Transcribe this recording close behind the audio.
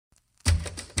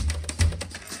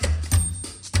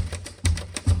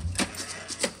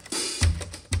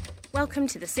Welcome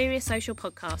to the Serious Social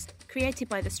podcast, created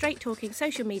by the straight-talking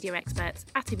social media experts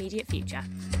at Immediate Future.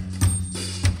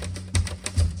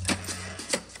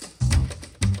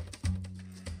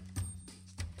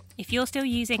 If you're still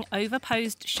using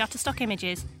overposed Shutterstock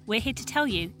images, we're here to tell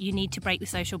you need to break the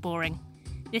social boring.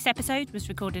 This episode was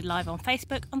recorded live on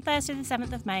Facebook on Thursday the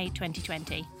 7th of May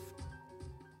 2020.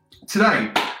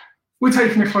 Today, we're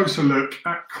taking a closer look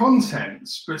at content,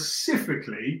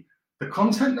 specifically the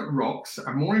content that rocks,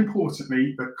 and more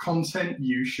importantly, the content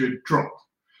you should drop.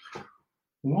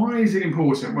 Why is it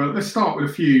important? Well, let's start with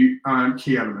a few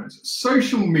key elements.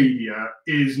 Social media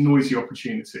is noisy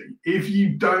opportunity. If you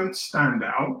don't stand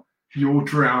out, you'll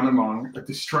drown among a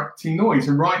distracting noise.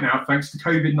 And right now, thanks to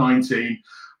COVID-19,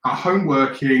 home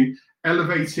working,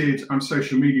 elevated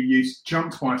social media use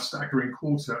jumped by a staggering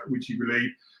quarter, would you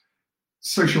believe?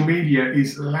 Social media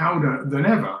is louder than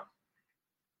ever.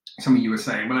 Some of you are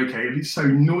saying, well, okay, if it's so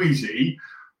noisy,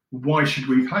 why should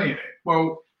we play in it?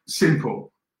 Well,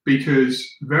 simple, because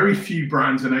very few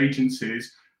brands and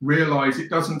agencies realize it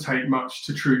doesn't take much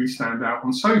to truly stand out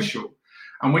on social.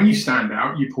 And when you stand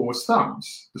out, you pause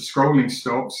thumbs. The scrolling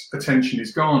stops, attention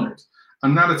is garnered.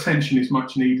 And that attention is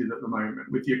much needed at the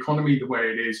moment. With the economy the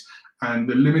way it is and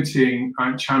the limiting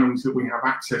channels that we have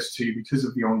access to because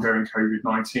of the ongoing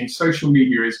COVID-19, social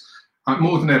media is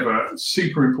more than ever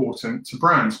super important to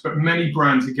brands, but many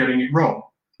brands are getting it wrong.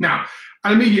 Now,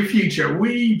 at Immediate Future,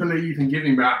 we believe in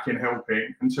giving back and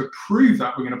helping, and to prove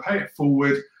that, we're going to pay it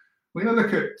forward. We're going to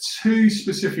look at two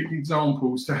specific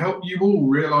examples to help you all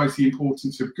realize the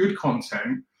importance of good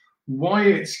content, why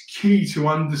it's key to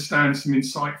understand some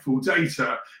insightful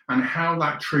data, and how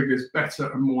that triggers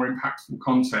better and more impactful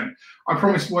content. I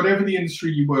promise, whatever the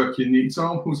industry you work in, the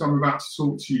examples I'm about to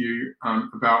talk to you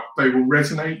about, they will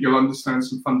resonate. You'll understand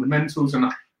some fundamentals,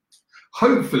 and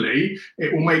hopefully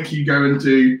it will make you go and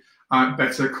do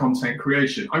better content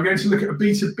creation. I'm going to look at a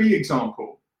B2B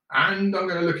example, and I'm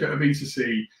going to look at a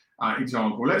B2C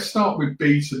example. Let's start with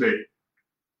B2B.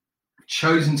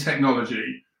 Chosen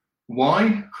technology.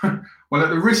 Why? Well,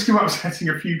 at the risk of upsetting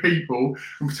a few people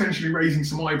and potentially raising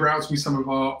some eyebrows with some of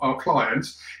our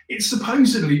clients, it's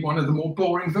supposedly one of the more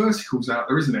boring verticals out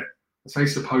there, isn't it? I say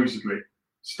supposedly.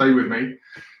 Stay with me.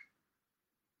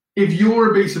 If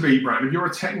you're a B2B brand, if you're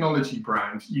a technology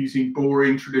brand using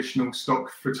boring traditional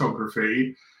stock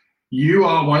photography, you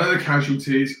are one of the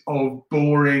casualties of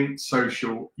boring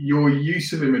social. Your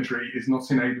use of imagery is not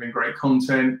enabling great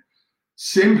content.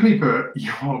 Simply put,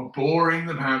 you're boring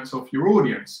the pants off your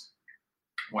audience.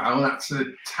 Well, that's a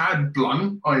tad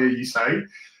blunt, I hear you say.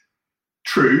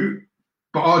 True,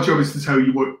 but our job is to tell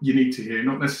you what you need to hear,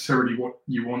 not necessarily what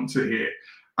you want to hear.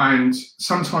 And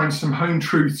sometimes some home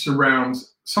truths around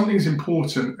something as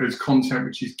important as content,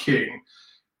 which is king.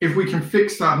 If we can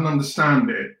fix that and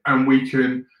understand it, and we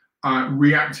can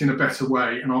react in a better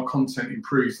way and our content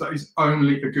improves, that is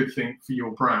only a good thing for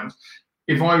your brand.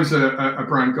 If I was a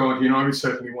brand guardian, I would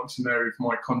certainly want to know if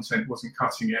my content wasn't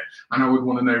cutting it, and I would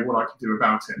want to know what I could do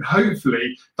about it. And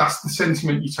hopefully that's the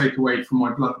sentiment you take away from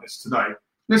my bluntness today.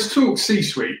 Let's talk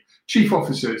C-suite, chief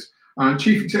officers,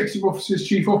 chief executive officers,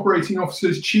 chief operating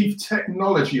officers, chief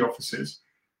technology officers.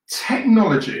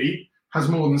 Technology has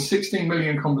more than 16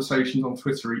 million conversations on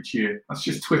Twitter each year. That's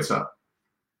just Twitter.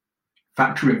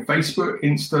 Factor in Facebook,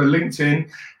 Insta, LinkedIn,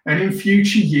 and in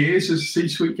future years, as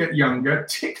C-suite get younger,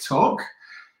 TikTok,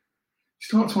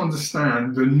 start to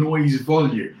understand the noise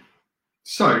volume.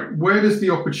 So where does the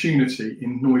opportunity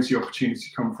in noisy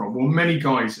opportunity come from? Well, many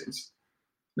guises.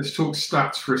 Let's talk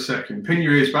stats for a second. Pin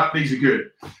your ears back, these are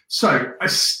good. So a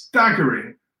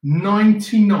staggering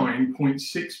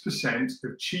 99.6%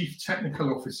 of chief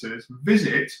technical officers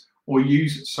visit or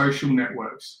use social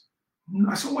networks.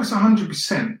 That's almost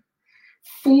 100%.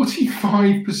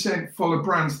 45% follow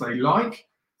brands they like,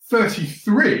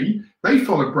 33% they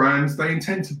follow brands they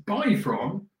intend to buy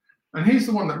from, and here's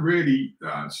the one that really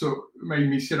sort of made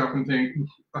me sit up and think,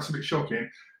 that's a bit shocking,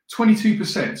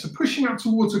 22%. So pushing up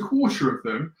towards a quarter of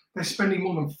them, they're spending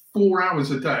more than 4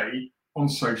 hours a day on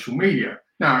social media.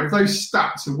 Now, if those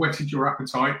stats have whetted your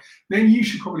appetite, then you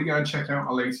should probably go and check out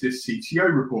our latest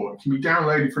CTO report. It can be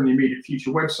downloaded from the Immediate Future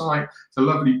website. It's a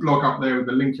lovely blog up there with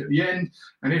a link at the end.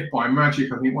 And if by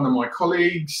magic, I think one of my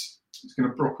colleagues is going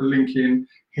to drop a link in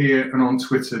here and on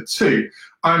Twitter too.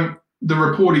 The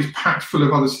report is packed full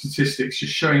of other statistics,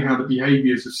 just showing how the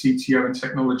behaviors of CTO and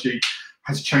technology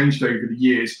has changed over the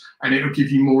years, and it'll give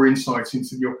you more insight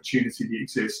into the opportunity that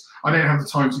exists. I don't have the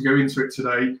time to go into it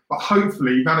today, but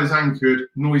hopefully that has anchored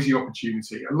noisy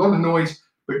opportunity. A lot of noise,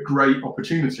 but great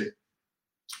opportunity.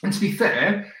 And to be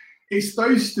fair, It's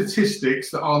those statistics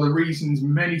that are the reasons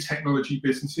many technology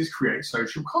businesses create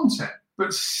social content.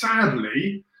 But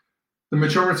sadly, the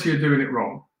majority are doing it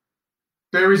wrong.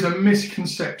 There is a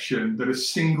misconception that a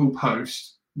single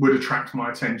post would attract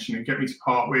my attention and get me to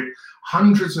part with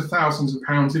hundreds of thousands of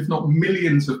pounds, if not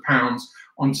millions of pounds,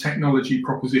 on technology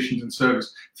propositions and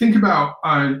service. Think about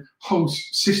whole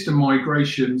system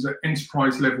migrations at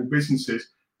enterprise level businesses.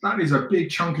 That is a big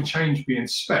chunk of change being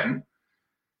spent.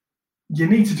 You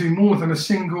need to do more than a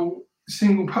single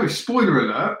post. Spoiler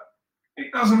alert,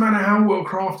 it doesn't matter how well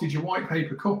crafted your white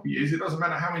paper copy is, it doesn't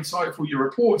matter how insightful your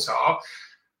reports are,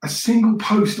 a single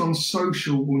post on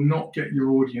social will not get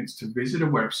your audience to visit a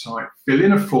website, fill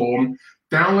in a form,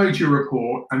 download your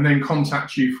report, and then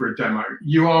contact you for a demo.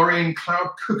 You are in cloud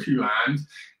cuckoo land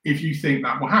if you think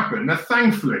that will happen. Now,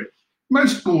 thankfully,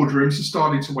 most boardrooms are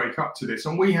starting to wake up to this,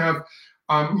 and we have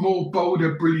more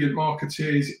bolder, brilliant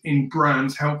marketeers in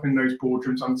brands helping those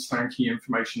boardrooms understand key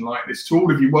information like this. To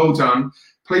all of you, well done.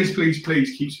 Please, please,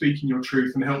 please keep speaking your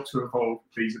truth and help to evolve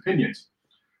these opinions.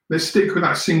 Let's stick with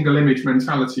that single image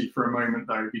mentality for a moment,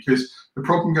 though, because the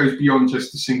problem goes beyond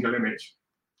just the single image.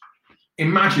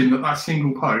 Imagine that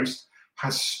single post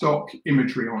has stock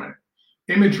imagery on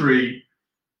it. Imagery,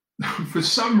 for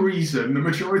some reason, the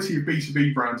majority of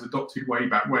B2B brands adopted way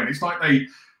back when. It's like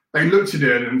they looked at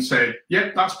it and said,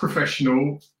 yep, that's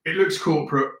professional. It looks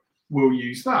corporate. We'll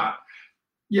use that.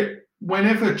 Yet,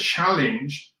 whenever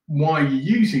challenged why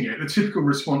you're using it, the typical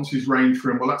responses range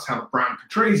from, well, that's how the brand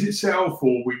portrays itself,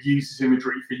 or we've used this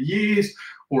imagery for years,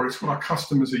 or it's what our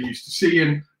customers are used to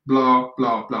seeing, blah,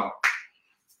 blah, blah.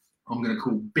 I'm going to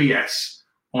call BS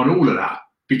on all of that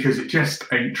because it just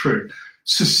ain't true.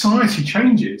 Society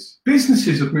changes.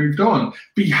 Businesses have moved on.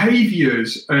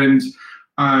 Behaviors and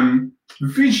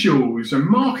visuals and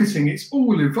marketing, it's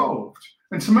all evolved.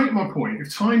 And to make my point,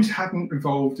 if times hadn't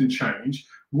evolved and changed,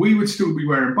 we would still be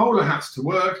wearing bowler hats to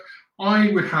work.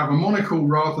 I would have a monocle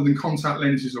rather than contact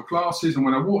lenses or glasses. And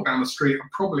when I walk down the street,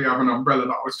 I'd probably have an umbrella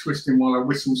that I was twisting while I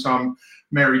whistled some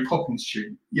Mary Poppins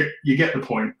tune. You get the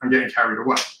point. I'm getting carried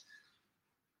away.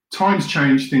 Times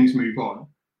change, things move on.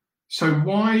 So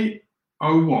why,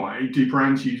 oh why, do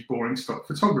brands use boring stock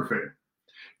photography?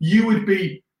 You would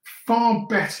be far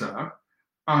better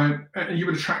and you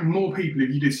would attract more people if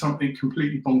you did something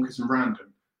completely bonkers and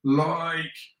random,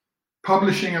 like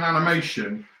publishing an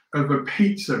animation of a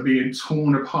pizza being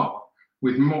torn apart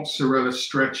with mozzarella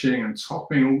stretching and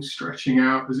topping all stretching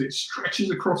out as it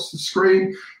stretches across the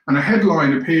screen, and a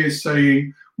headline appears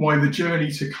saying why the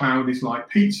journey to cloud is like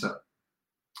pizza.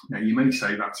 Now, you may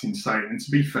say that's insane, and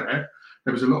to be fair,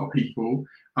 there was a lot of people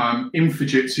in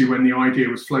Fujitsu when the idea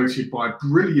was floated by a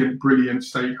brilliant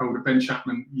stakeholder, Ben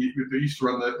Chapman, who used to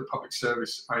run the public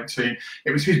service team.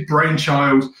 It was his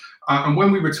brainchild. And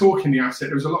when we were talking the asset,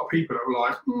 there was a lot of people that were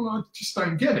like, I just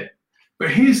don't get it.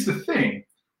 But here's the thing.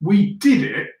 We did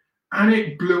it, and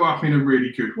it blew up in a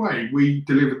really good way. We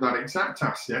delivered that exact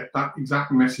asset, that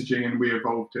exact messaging, and we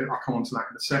evolved it. I'll come on to that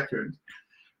in a second.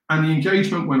 And the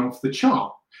engagement went off the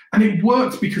chart. And it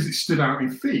worked because it stood out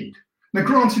in feed. Now,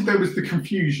 granted, there was the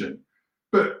confusion,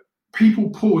 but people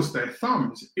paused their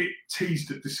thumbs. It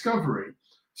teased at discovery.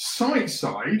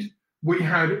 Site-side, we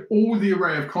had all the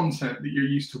array of content that you're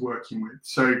used to working with.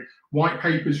 So white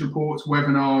papers, reports,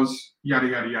 webinars, yada,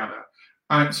 yada,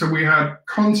 yada. So we had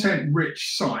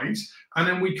content-rich sites, and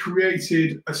then we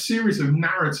created a series of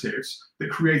narratives that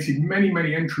created many,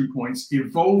 many entry points,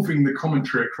 evolving the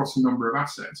commentary across a number of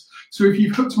assets. So if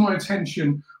you've hooked my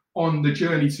attention on the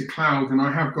journey to cloud, and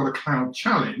I have got a cloud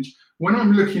challenge, when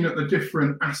I'm looking at the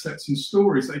different assets and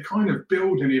stories, they kind of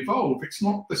build and evolve. It's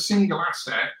not the single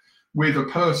asset with a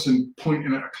person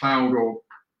pointing at a cloud or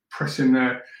pressing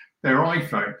their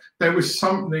iPhone. There was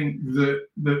something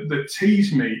that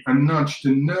teased me and nudged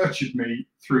and nurtured me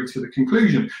through to the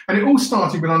conclusion. And it all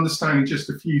started with understanding just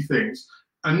a few things.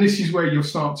 And this is where you'll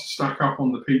start to stack up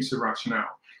on the pizza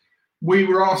rationale. We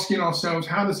were asking ourselves,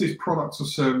 how does this product or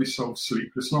service solve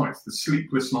sleepless nights, the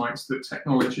sleepless nights that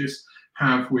technologists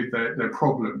have with their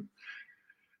problem?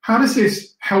 How does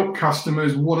this help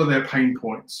customers? What are their pain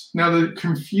points? Now, the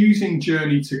confusing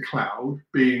journey to cloud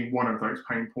being one of those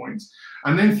pain points.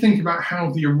 And then think about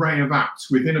how the array of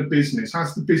apps within a business,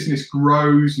 as the business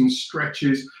grows and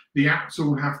stretches, the apps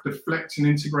all have to flex and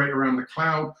integrate around the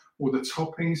cloud, or the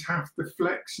toppings have to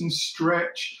flex and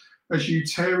stretch. As you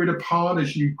tear it apart,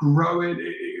 as you grow it,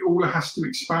 it all has to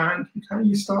expand. Okay,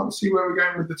 you start to see where we're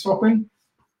going with the topping.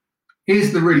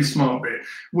 Here's the really smart bit.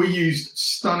 We used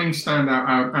stunning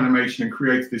standout animation and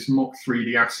created this mock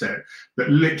 3D asset that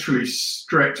literally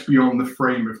stretched beyond the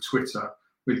frame of Twitter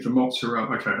with the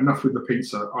mozzarella. Okay, enough with the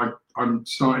pizza. I'm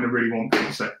starting to really want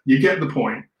pizza. You get the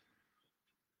point.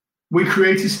 We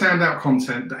created standout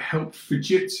content that helped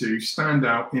Fujitsu stand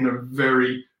out in a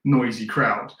very noisy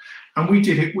crowd. And we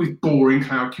did it with boring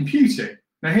cloud computing.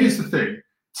 Now, here's the thing.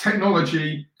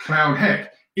 Technology, cloud,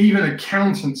 heck, even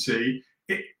accountancy,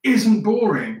 it isn't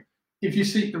boring. If you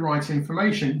seek the right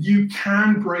information, you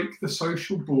can break the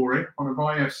social boring, one of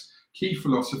IF's key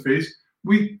philosophies,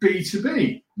 with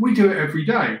B2B. We do it every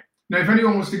day. Now, if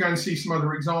anyone wants to go and see some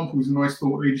other examples of nice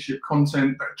thought leadership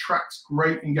content that attracts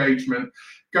great engagement,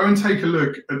 go and take a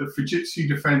look at the Fujitsu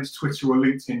Defense Twitter or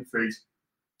LinkedIn feed.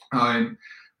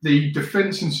 The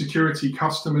defense and security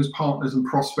customers, partners, and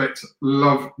prospects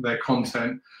love their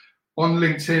content. On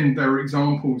LinkedIn, there are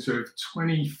examples of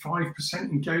 25%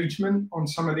 engagement on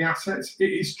some of the assets.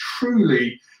 It is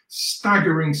truly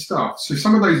staggering stuff. So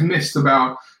some of those myths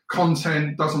about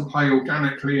content doesn't play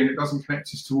organically and it doesn't connect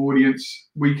us to audience,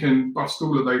 we can bust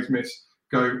all of those myths,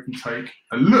 go and take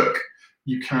a look.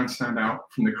 You can stand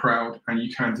out from the crowd and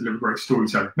you can deliver great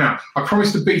storytelling. Now, I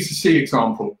promised a B2C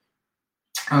example.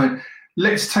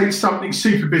 Let's take something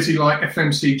super busy like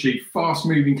FMCG,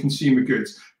 fast-moving consumer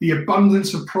goods. The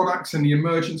abundance of products and the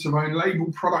emergence of own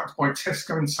label products by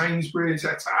Tesco and Sainsbury's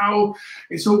et al.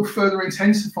 It's all further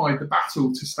intensified the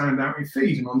battle to stand out in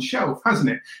feed and on shelf, hasn't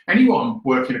it? Anyone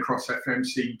working across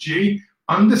FMCG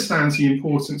understands the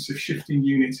importance of shifting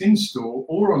units in store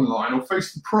or online, or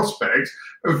face the prospect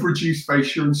of reduced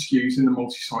fascia and SKUs in the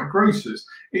multi-site grocers.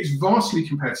 It's vastly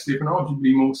competitive and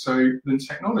arguably more so than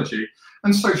technology.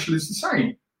 And social is the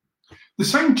same. The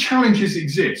same challenges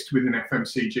exist within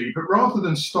FMCG, but rather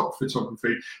than stock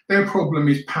photography, their problem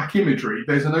is pack imagery.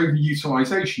 There's an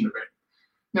overutilization of it.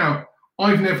 Now,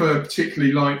 I've never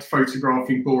particularly liked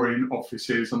photographing boring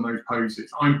offices and those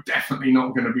poses. I'm definitely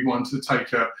not going to be one to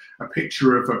take a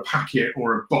picture of a packet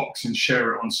or a box and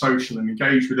share it on social and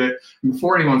engage with it. And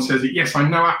before anyone says it, yes, I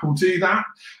know Apple do that,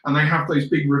 and they have those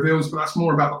big reveals, but that's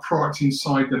more about the product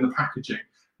inside than the packaging.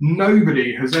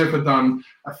 Nobody has ever done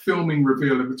a filming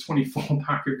reveal of a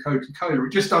 24-pack of Coca-Cola.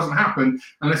 It just doesn't happen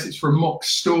unless it's for a mock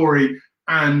story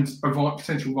and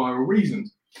potential viral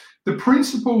reasons. The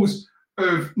principles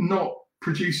of not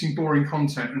producing boring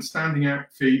content and standing out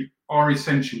feed are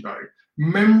essential though.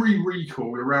 Memory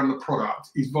recall around the product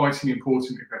is vitally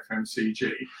important in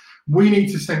FMCG. We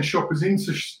need to send shoppers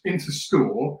into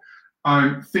store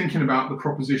thinking about the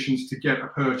propositions to get a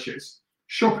purchase.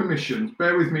 Shop emissions,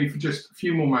 bear with me for just a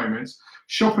few more moments.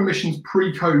 Shop emissions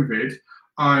pre-COVID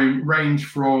range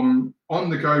from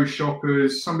on-the-go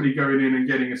shoppers, somebody going in and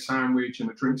getting a sandwich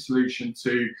and a drink solution,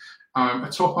 to a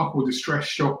top-up or distress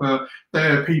shopper.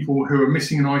 There are people who are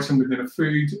missing an item within a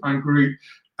food group,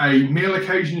 a meal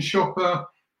occasion shopper,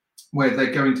 where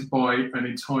they're going to buy an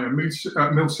entire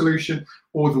meal solution,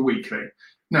 or the weekly.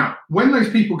 Now, when those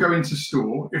people go into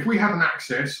store, if we have an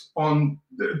access, on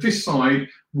this side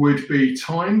would be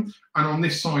time, and on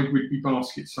this side would be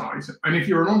basket size. And if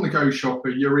you're an on-the-go shopper,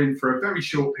 you're in for a very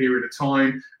short period of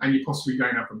time, and you're possibly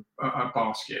going up a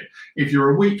basket. If you're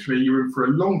a weekly, you're in for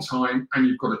a long time, and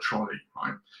you've got a trolley,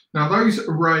 right? Now, those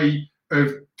array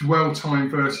of dwell time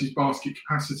versus basket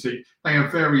capacity, they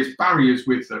have various barriers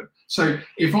with them. So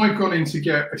if I've gone in to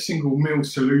get a single meal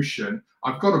solution,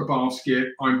 I've got a basket,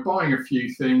 I'm buying a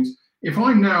few things. If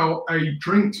I'm now a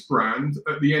drinks brand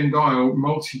at the end aisle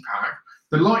multi-pack,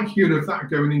 the likelihood of that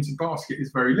going into basket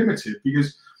is very limited,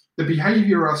 because the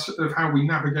behavior of how we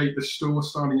navigate the store,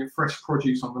 starting at fresh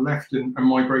produce on the left and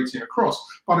migrating across,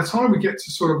 by the time we get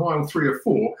to sort of aisle 3 or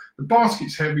 4, the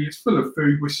basket's heavy, it's full of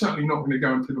food, we're certainly not going to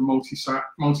go and put a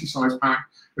multi-size pack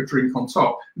of drink on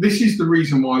top. This is the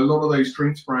reason why a lot of those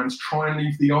drinks brands try and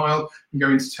leave the aisle and go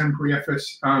into temporary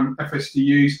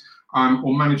FSDUs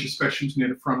or manager specials near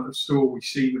the front of the store. We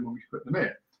see them when we put them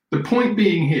in. The point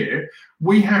being here,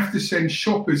 we have to send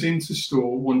shoppers into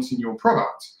store wanting your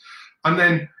product. And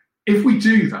then if we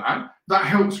do that, that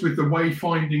helps with the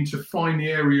wayfinding to find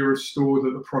the area of store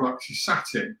that the product is sat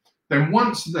in. Then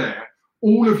once there,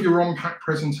 all of your on-pack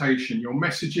presentation, your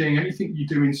messaging, anything you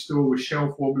do in store with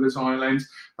shelf wobblers, aisle ends,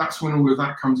 that's when all of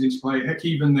that comes into play. Heck,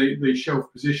 even the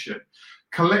shelf position.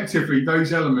 Collectively,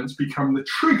 those elements become the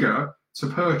trigger to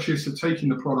purchase of taking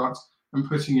the product and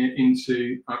putting it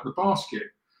into the basket.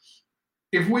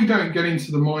 If we don't get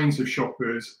into the minds of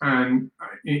shoppers and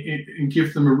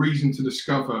give them a reason to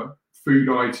discover food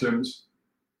items,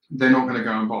 they're not going to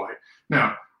go and buy.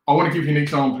 Now, I want to give you an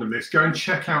example of this. Go and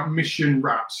check out Mission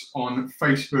Wraps on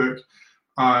Facebook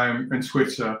and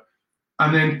Twitter,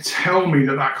 and then tell me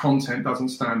that content doesn't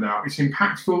stand out. It's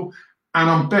impactful, and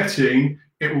I'm betting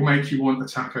it will make you want a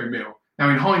taco meal.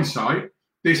 Now, in hindsight,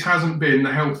 this hasn't been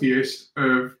the healthiest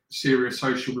of serious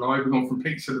social life. We've gone from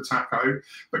pizza to taco,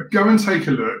 but go and take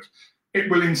a look. It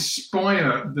will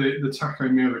inspire the taco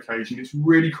meal occasion. It's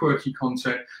really quirky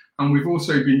content. And we've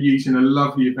also been using a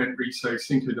lovely event reso,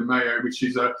 Cinco de Mayo, which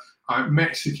is a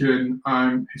Mexican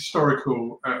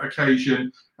historical occasion.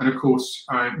 And of course,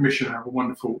 Mission have a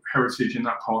wonderful heritage in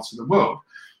that part of the world.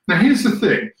 Now, here's the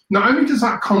thing. Not only does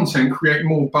that content create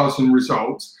more buzz and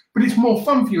results, but it's more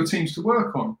fun for your teams to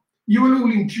work on. You will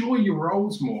all enjoy your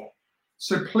roles more.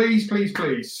 So please, please,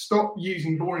 please stop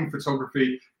using boring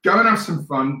photography. Go and have some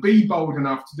fun. Be bold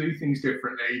enough to do things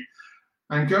differently.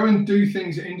 And go and do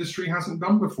things that industry hasn't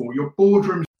done before. Your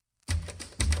boardrooms.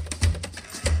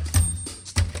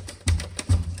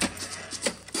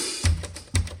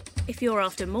 If you're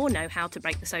after more know-how to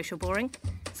break the social boring,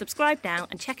 subscribe now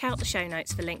and check out the show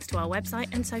notes for links to our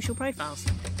website and social profiles.